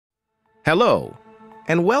Hello,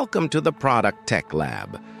 and welcome to the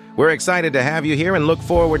Producttechlab. We're excited to have you here and look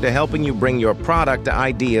forward to helping you bring your product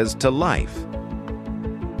ideas to life.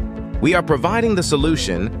 We are providing the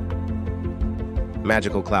solution,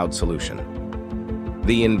 Magical Cloud Solution,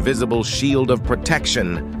 the invisible shield of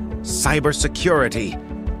protection, cybersecurity.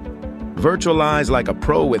 Virtualize like a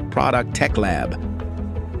pro with Producttechlab.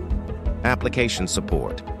 Application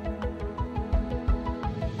support.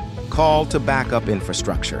 Call to backup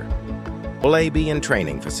infrastructure. AB and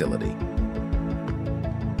training facility.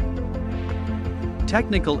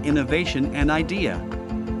 Technical innovation and idea.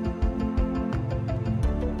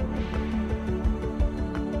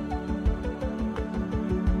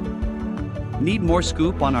 Need more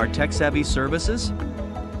scoop on our tech-savvy services?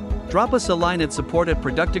 Drop us a line at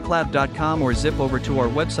support@producttechlab.com or zip over to our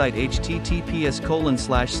website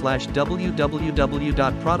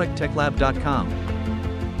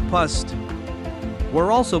https://www.producttechlab.com. Pust. We're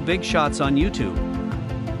also big shots on YouTube.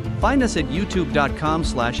 Find us at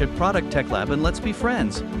youtube.com/@producttechlab and let's be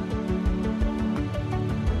friends.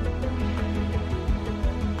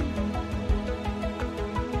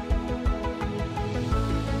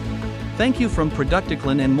 Thank you from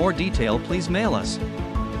Producttechlab, and more detail please mail us.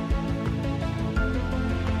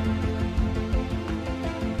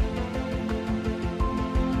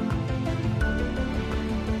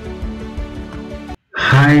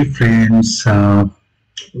 Hi friends,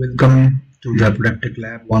 welcome to the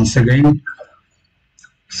Producttechlab once again.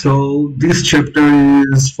 So this chapter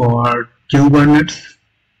is for Kubernets.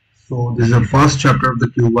 So this is the first chapter of the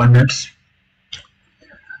Kubernets.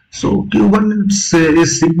 So Kubernets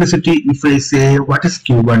is simplicity. If I say what is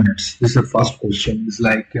Kubernets, this is the first question. It's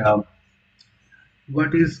like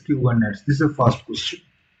what is Kubernets? This is the first question.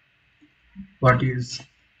 What is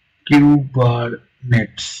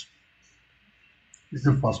Kubernets? This is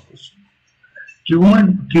the first question.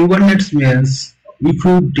 Kubernetes means if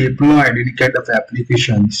you deployed any kind of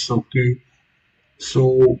applications, okay,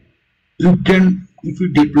 so you can, if you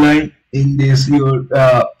deploy in this your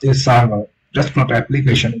a server, just not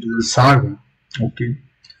application, it is a server, okay,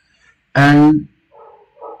 and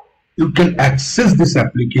you can access this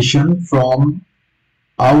application from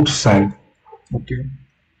outside, okay.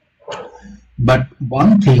 But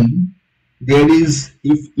one thing there is,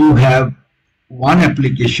 if you have one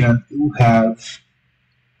application, you have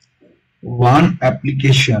one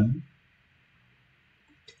application,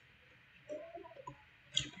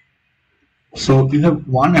 so you have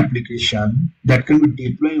one application that can be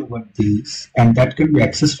deployed over this and that can be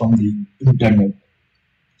accessed from the internet.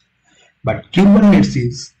 But Kubernetes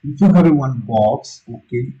is, if you have a one box,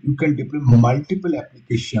 okay, you can deploy multiple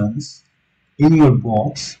applications in your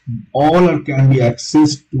box, all are can be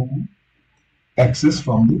accessed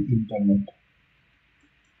from the internet.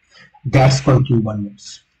 That's called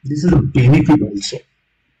Kubernetes. This is a benefit also,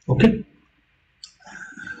 okay.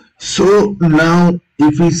 So now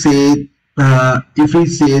if we say the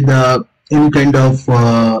any kind of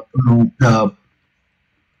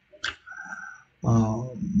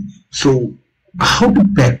so how to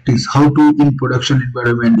practice, how to in production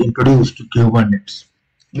environment introduce to Kubernetes.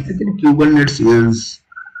 Basically Kubernetes is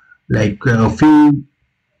like a few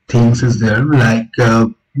things is there, like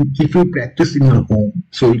if you practice in your home,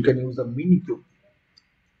 so you can use a mini cube.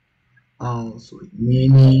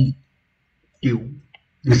 Mini cube.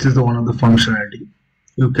 This is one of the functionality.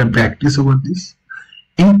 You can practice over this.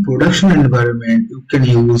 In production environment, you can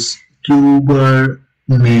use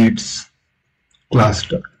Kubernetes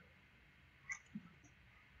cluster.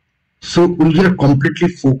 So we are completely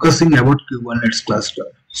focusing about Kubernetes cluster.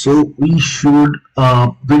 So we should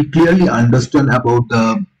very clearly understand about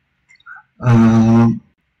the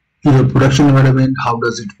your production environment, how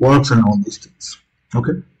does it works and all these things,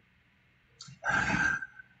 okay.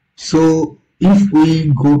 So if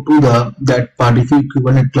we go to that part, if we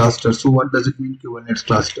Kubernetes cluster, so what does it mean Kubernetes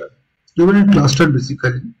cluster? Kubernetes cluster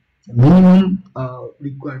basically minimum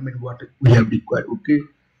requirement what we have required, okay.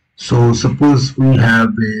 So suppose we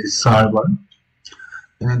have a server,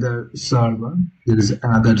 another server, there is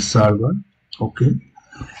another server, okay,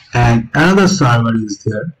 and another server is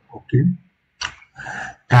there, okay,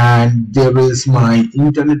 and there is my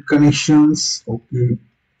internet connections, okay,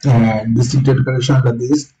 and this internet connection under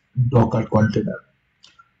this Docker container.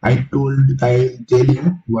 I'll tell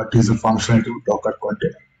you what is the functionality of Docker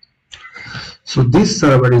container. So this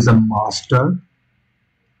server is a master.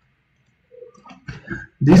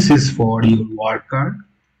 This is for your worker.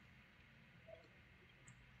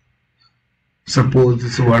 Suppose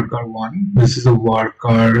this is worker 1, this is a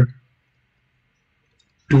worker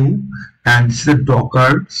 2, and this is a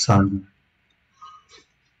Docker server.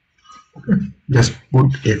 Okay. Just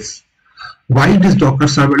put S. why this Docker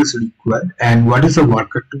server is required and what is a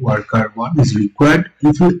worker to worker one is required.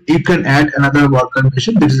 If you can add another worker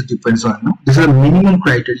machine, this depends on you. This is a minimum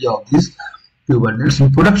criteria of this Kubernetes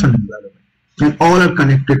in production environment, and all are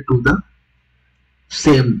connected to the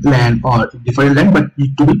same LAN or different LAN, but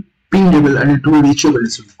need to be pingable and it will be reachable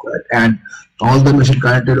is required, and all the machine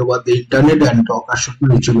connected over the internet and Docker should be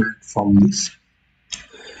reachable from this,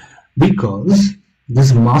 because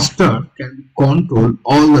this master can control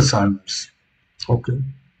all the servers, okay,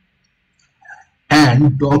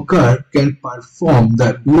 and Docker can perform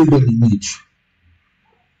the build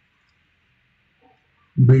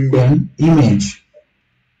an image.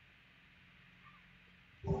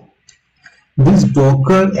 This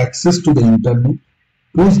Docker access to the internet,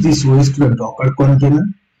 push this waste to the Docker container,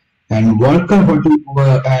 and worker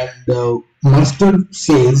and master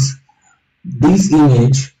says this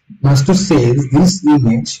image. Master says this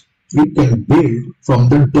image you can build from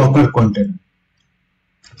the Docker container.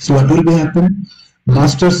 So what will be happen?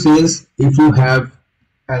 Master says if you have,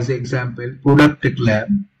 as example, Producttechlab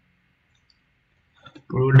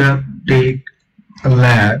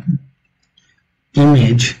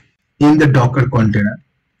image in the Docker container,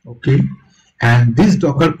 okay, and this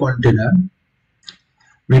Docker container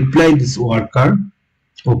reply this worker,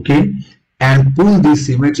 okay, and pull this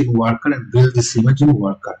image in worker and build this image in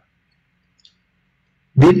worker.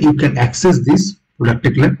 Then you can access this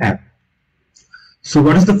Producttechlab app. So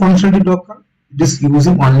what is the functionality Docker? It is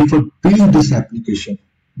using only for build this application,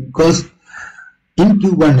 because in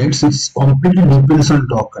Kubernetes it's completely depends on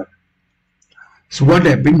Docker. So what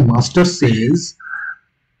happened? Master says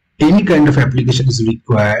any kind of application is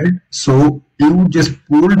required, so you just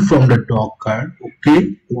pull from the Docker,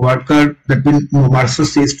 okay, worker, that means master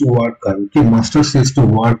says to worker, okay, master says to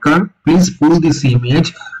worker, please pull this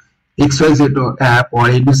image XYZ app or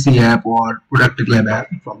ABC app or Producttechlab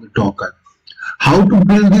app from the Docker. How to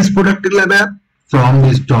build this Producttechlab app? From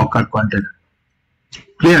this Docker container.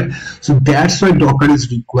 Clear? So that's why Docker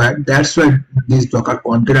is required. That's why this Docker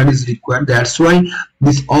container is required. That's why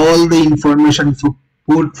this all the information, if you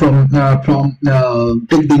put from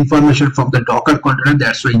take the information from the Docker container,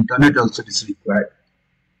 that's why internet also is required.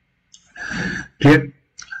 Clear?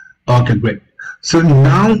 Okay, great. So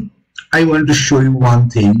now I want to show you one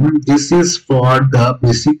thing. This is for the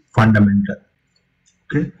basic fundamental.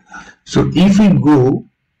 Okay, so if we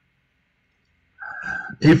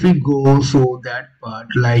go so that part,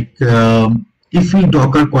 like if we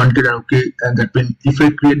Docker container, okay, and that means if I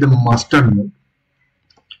create the master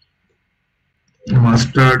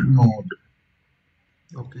node,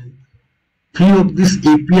 okay, few of this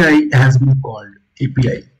API has been called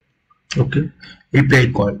API, okay,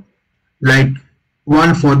 API call, like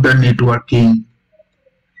one for the networking,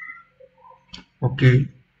 okay,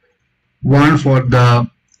 one for the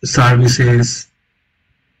services,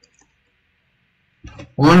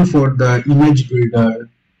 one for the image builder,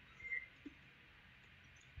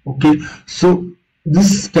 okay. So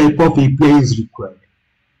this type of API is required.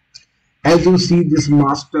 As you see, this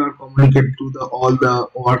master communicate to all the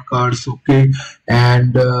workers, okay,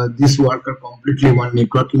 and this worker completely one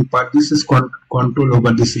networking part. This is control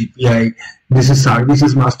over this API. This is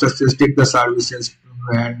services. Master says take the services,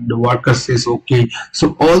 and the worker says okay.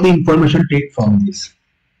 So all the information take from this.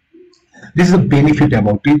 This is the benefit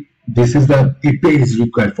about it. This is the API is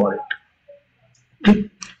required for it. Okay.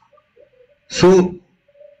 So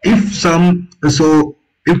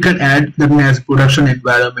you can add that as production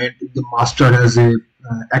environment. The master has a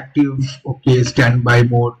active, okay, standby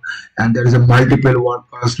mode, and there is a multiple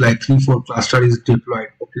workers like 3-4 cluster is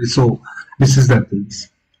deployed. Okay, so this is the things.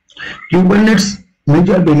 Kubernetes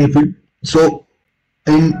major benefit. So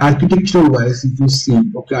in architectural wise, if you see,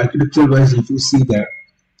 okay, that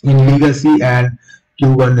in legacy and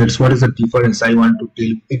Kubernetes, what is the difference? I want to tell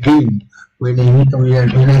you again. When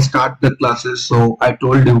I start the classes, so I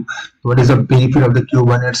told you what is the benefit of the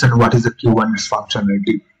Kubernetes and what is the Kubernetes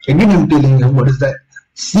functionality. Again, I'm telling you what is the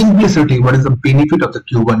simplicity, what is the benefit of the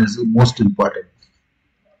Kubernetes is most important.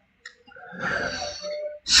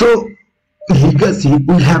 So legacy,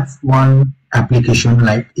 we have one application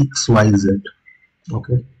like XYZ,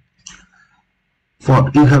 okay. For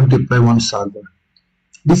you have deployed one server.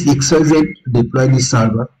 This XYZ deploy this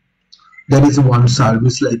server. There is one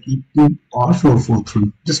service like EP or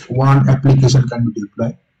 443. Just one application can be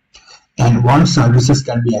deployed and one services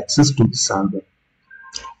can be accessed to the server.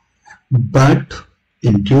 But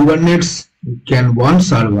in Kubernetes, you can one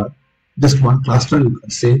server, just one cluster you can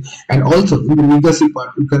say, and also in the legacy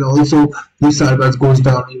part, you can also, this server goes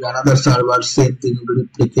down, in another server, same thing, you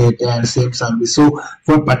replicate and same service. So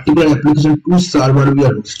for particular application, two server we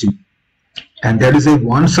are hosting. and there is a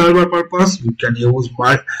one server purpose. We can use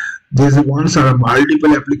there's a one server,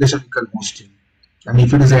 multiple application you can host in. And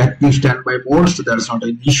if it is active standby mode, so that's not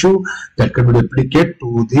an issue. That can be replicated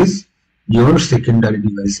to this your secondary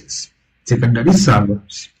devices, secondary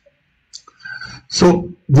servers. So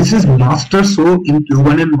this is master. So in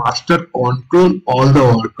Kubernetes, master control all the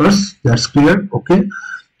workers. That's clear. Okay,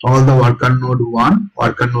 all the worker node 1,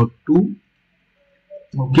 worker node 2.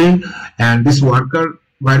 Okay, and this worker,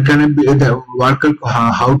 where can it be the worker,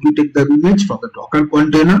 how to take the image from the Docker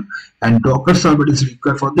container, and Docker server is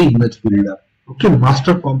required for the image builder. Okay,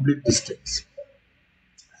 master complete these things.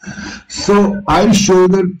 So I'll show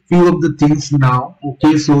the few of the things now.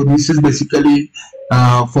 Okay, so this is basically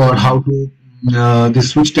for how to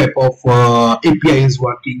this which type of API is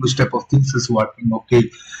working, which type of things is working. Okay,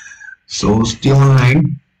 so stay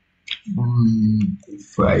online.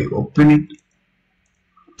 If I open it,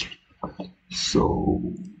 so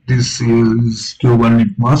this is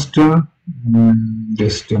Kubernetes master.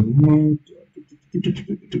 Just a minute.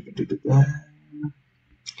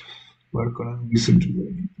 Work on listen to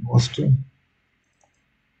the master.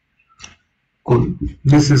 Cool.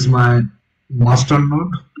 This is my master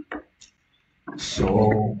node.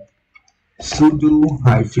 So sudo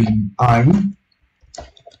 -i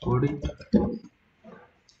coding.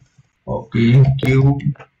 Okay,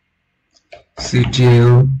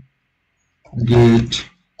 kubectl get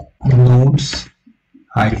nodes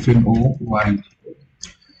 -o y.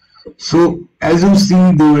 So as you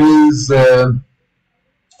see, there is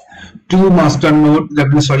two master node,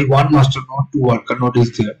 one master node, two worker node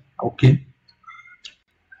is there. Okay,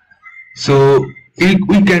 so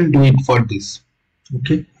we can do it for this.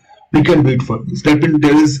 Okay, we can do it for this. That means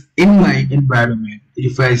there is in my environment.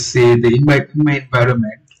 If I say the in my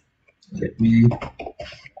environment, let me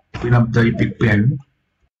open up the epic pen.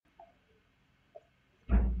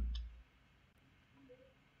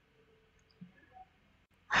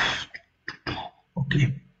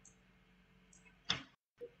 Okay.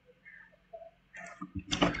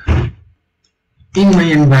 In my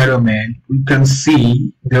environment, we can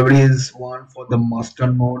see there is one for the master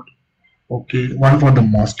node. Okay, one for the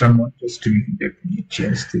master node. Just a minute, let me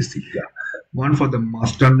change this. Yeah, one for the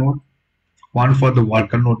master node, one for the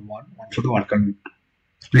worker node, one for the worker node.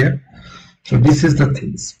 Clear? So this is the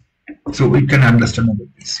things. So we can understand about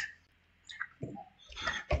this.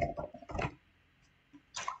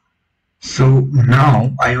 So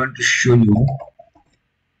now I want to show you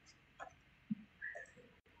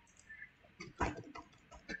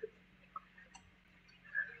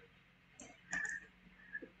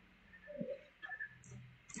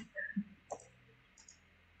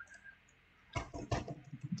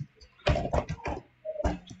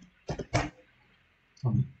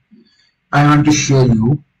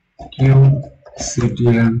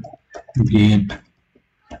kubectl get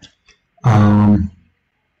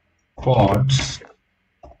pods.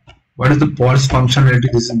 What is the pods functionality?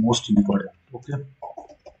 This is most important. Okay,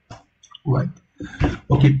 right.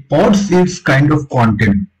 Okay, pods is kind of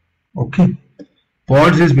container. Okay,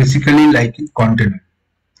 pods is basically like a container.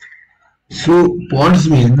 So pods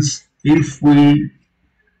means if we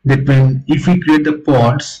create the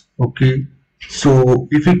pods. Okay, so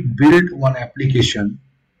if we build one application,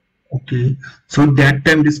 okay, so that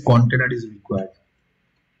time this container is required.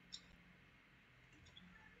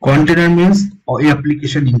 Container means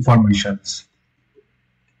application informations.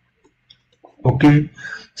 Okay,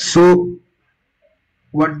 so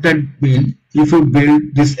what that means, if you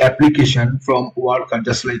build this application from worker,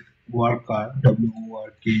 just like worker,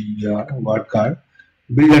 worker, worker,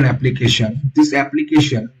 build an application. This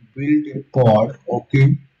application build a pod.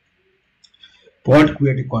 Okay, pod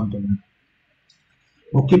create a container.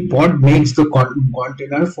 Okay, pod makes the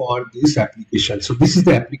container for this application. So this is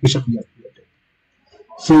the application we have created.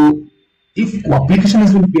 So if application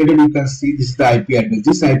has been created, you can see this is the IP address.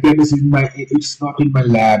 This IP address is it's not in my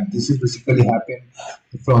lab. This is basically happened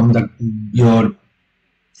from the your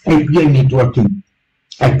API networking.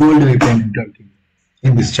 I told you API networking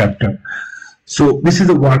in this chapter. So this is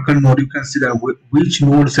the worker node. You can see that which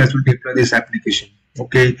nodes has to deploy this application.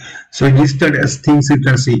 Okay, so listed as things you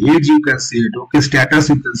can see, age you can see it. Okay, status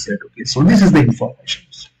you can see it. Okay, so this is the information.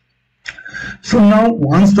 So now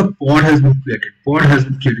once the pod has been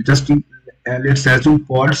created, just let's assume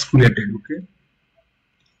pods created. Okay,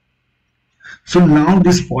 so now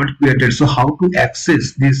this pod created, so how to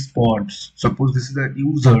access these pods? Suppose this is the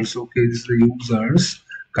users. Okay, this is the users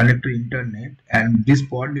connect to internet, and this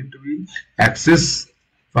pod need to be accessed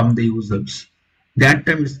from the users. That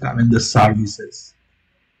time is coming the services.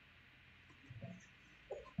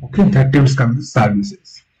 Okay, that time is coming the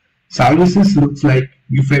services. Services looks like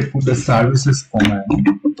if I put the services command,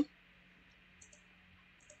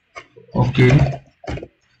 okay,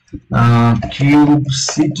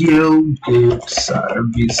 kubectl get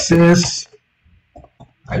services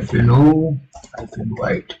 -o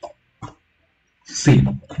 -white. See,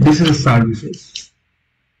 this is the services.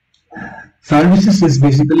 Services is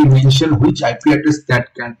basically mention which IP address that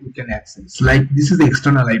you can access. Like this is the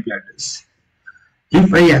external IP address. If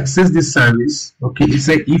I access this service, okay, it's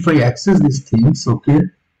like if I access these things, okay,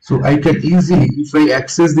 so I can easily, if I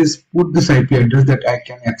access this, put this IP address that I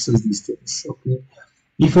can access these things, okay.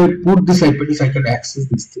 If I put this IP address, I can access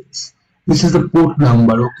these things. This is the port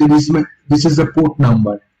number, okay. This is the port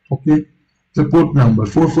number, okay. The port number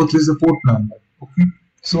 443 is the port number, okay.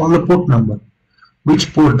 So on the port number,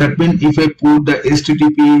 which port? That means if I put the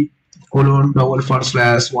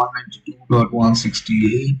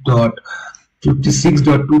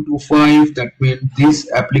http://192.168.56.225, that means this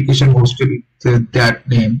application hosted with that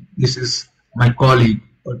name. This is my colleague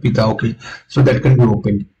or Pita, okay. So that can be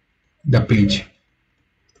opened, the page,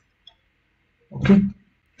 okay.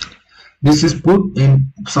 This is put in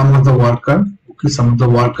some of the worker, okay. Some of the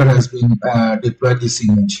worker has been deployed this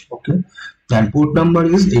image, okay. And port number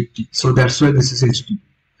is 80, so that's why this is HTTP.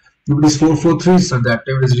 If it is 443, so that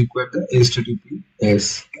time is required the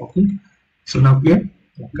HTTPS, okay. So now clear?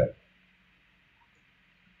 Okay.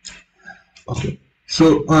 Okay. So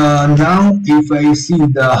now if I see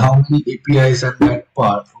the how many APIs and that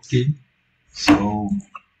part, okay. So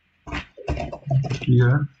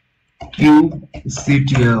here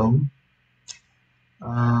kubectl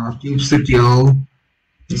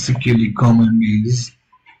basically command is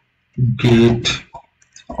get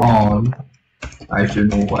all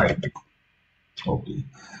 -white, okay.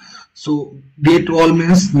 So get all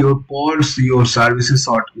means your pods, your services,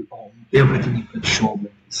 or everything you can show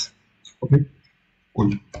like this, okay.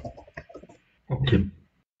 Cool. Okay.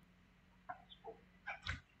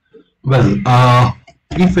 Well,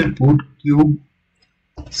 if I put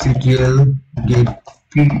kubectl get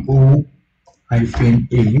po-a,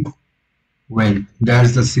 well,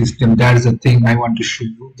 that's the system, that's the thing I want to show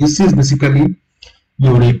you. This is basically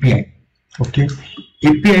your API, okay.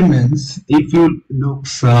 API means if you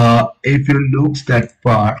looks that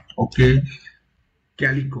part, okay.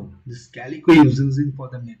 Calico, this Calico is using for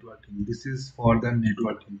the networking. This is for the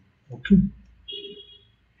networking, okay.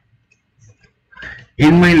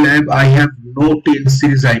 In my lab, I have no 10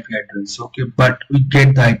 series IP address, okay, but we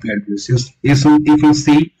get the IP addresses. So if you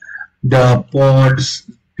see the pods,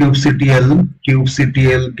 kubectl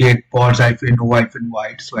get pods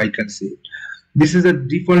 -o-white, so I can see it. This is a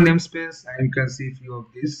default namespace, and you can see few of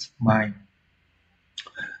these my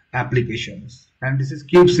applications. And this is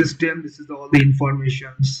kube system. This is all the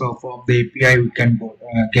information. So from the API, we can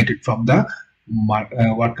get it from the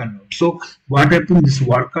worker node. So what happened? This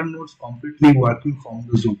worker nodes completely working from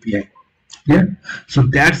those API. Yeah. So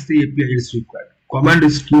that's the API is required. Command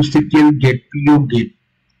is kubectl get po get -o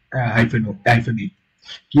 -a.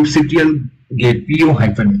 kubectl get po -a.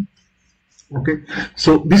 Okay. So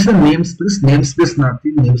this is a namespace. Namespace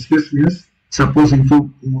nothing. Namespace means suppose if you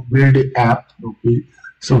build an app, okay.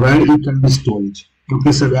 So where it can be storage,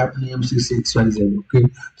 okay. So app names is XYZ, okay.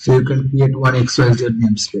 So you can create one XYZ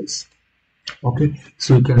namespace, okay. So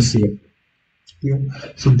you can see it. Yeah.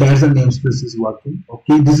 So that's the namespace is working,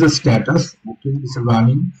 okay. This is a status, okay. This is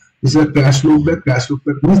running. This is a crash loopback. Crash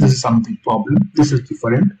loopback means this is something problem. This is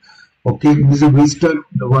different, okay. This is a restart.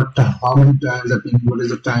 How many times? I think what is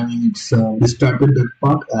the timing? It's restarted that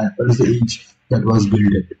part, and what is the age that was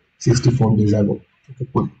built 64 days ago. Okay,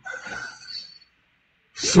 cool.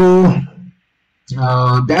 So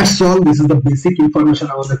that's all. This is the basic information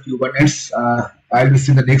about the Kubernets. I'll be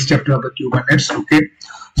seeing the next chapter of the Kubernets. Okay,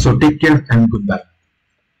 so take care and goodbye.